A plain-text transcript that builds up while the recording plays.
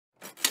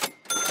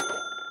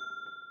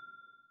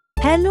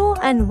Hello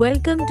and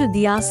welcome to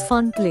Diya's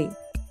Funplay.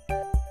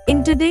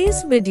 In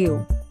today's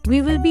video,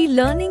 we will be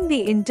learning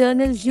the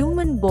internal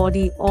human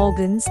body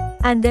organs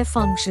and their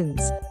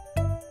functions.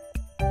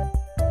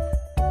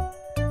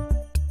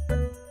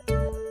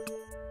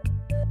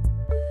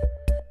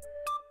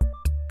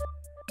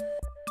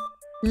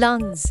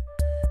 Lungs.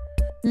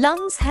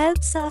 Lungs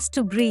helps us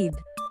to breathe.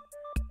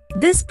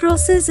 This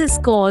process is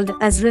called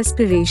as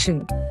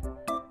respiration.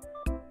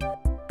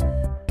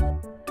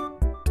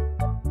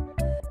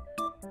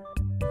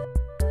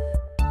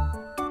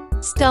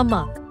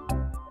 Stomach.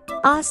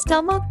 Our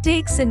stomach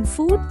takes in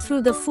food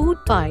through the food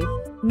pipe,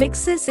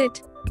 mixes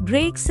it,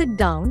 breaks it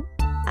down,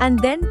 and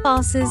then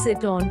passes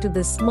it on to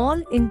the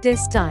small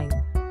intestine.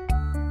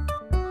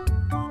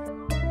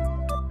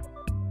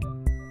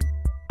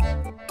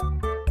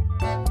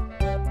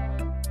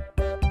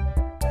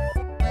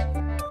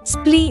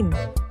 Spleen.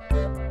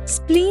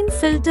 Spleen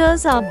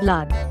filters our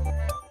blood.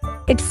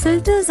 It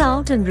filters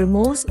out and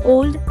removes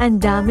old and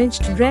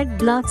damaged red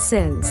blood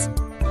cells.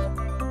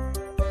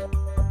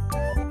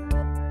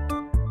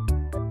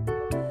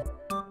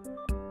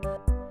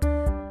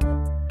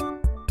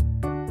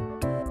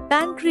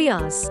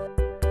 Pancreas.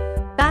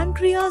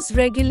 Pancreas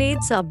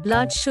regulates our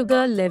blood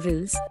sugar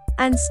levels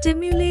and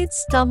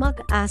stimulates stomach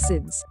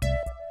acids.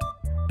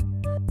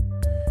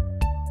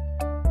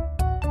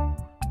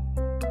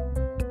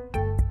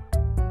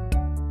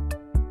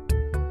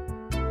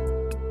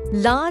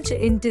 Large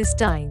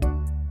intestine.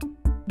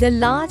 The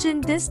large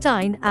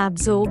intestine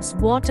absorbs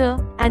water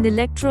and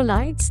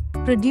electrolytes,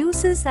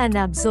 produces and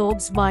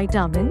absorbs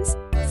vitamins,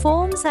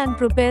 forms and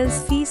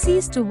propels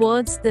feces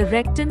towards the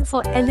rectum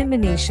for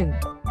elimination.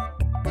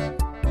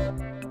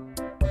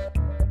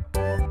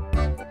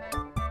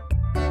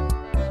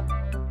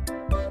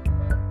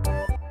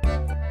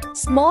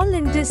 Small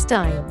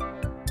intestine.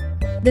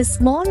 The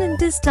small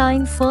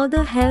intestine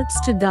further helps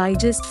to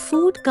digest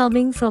food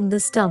coming from the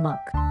stomach.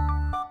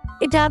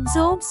 It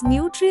absorbs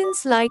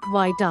nutrients like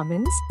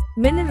vitamins,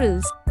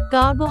 minerals,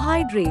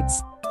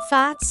 carbohydrates,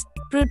 fats,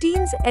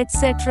 proteins,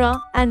 etc.,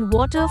 and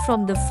water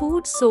from the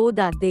food so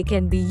that they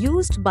can be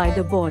used by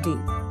the body.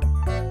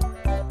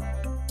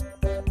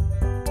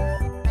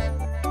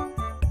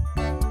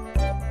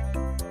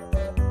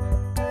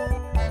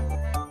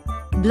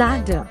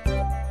 Bladder.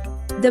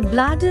 The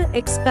bladder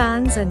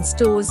expands and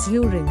stores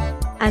urine,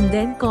 and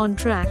then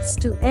contracts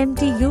to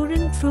empty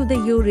urine through the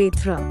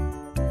urethra.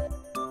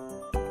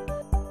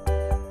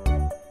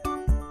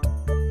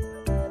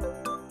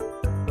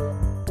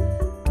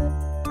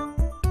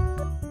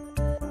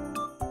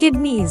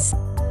 Kidneys.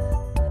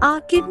 Our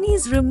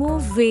kidneys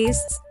remove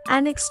wastes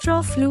and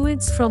extra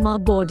fluids from our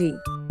body.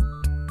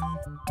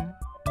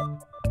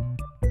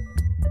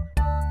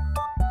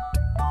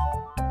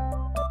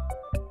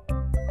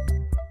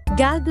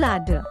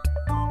 Gallbladder.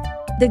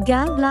 The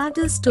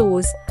gallbladder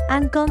stores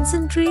and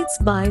concentrates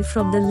bile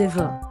from the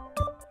liver.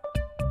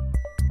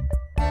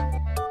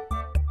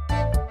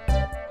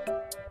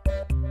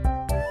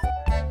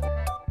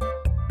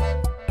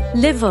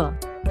 Liver.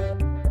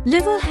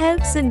 Liver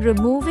helps in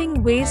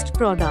removing waste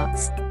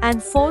products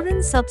and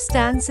foreign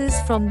substances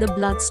from the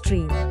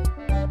bloodstream.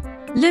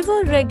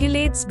 Liver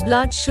regulates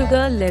blood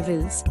sugar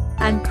levels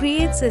and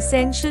creates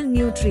essential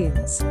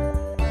nutrients.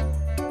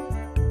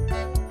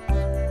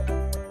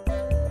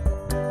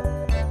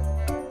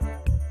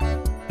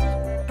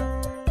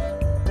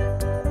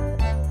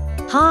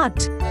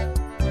 Heart.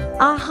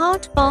 Our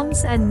heart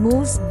pumps and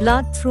moves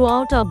blood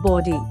throughout our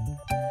body.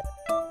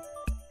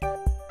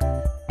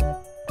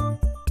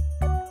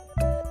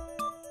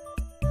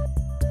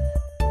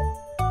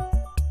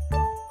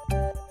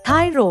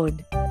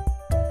 Thyroid.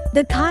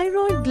 The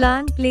thyroid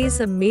gland plays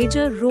a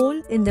major role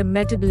in the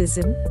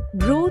metabolism,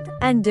 growth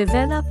and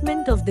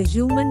development of the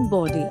human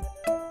body.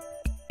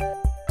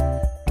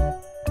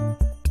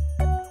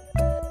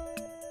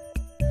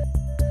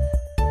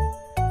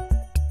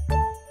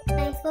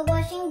 Thanks for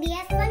watching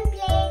DS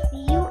Funplay.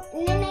 See you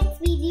in the next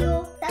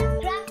video.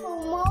 Subscribe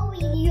for more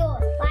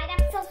videos. Like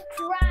and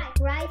subscribe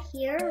right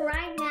here,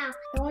 right now.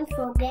 Don't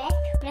forget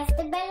to press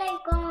the bell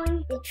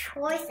icon. The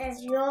choice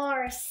is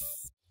yours.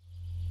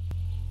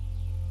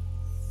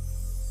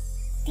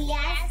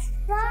 DS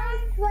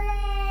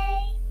Funplay.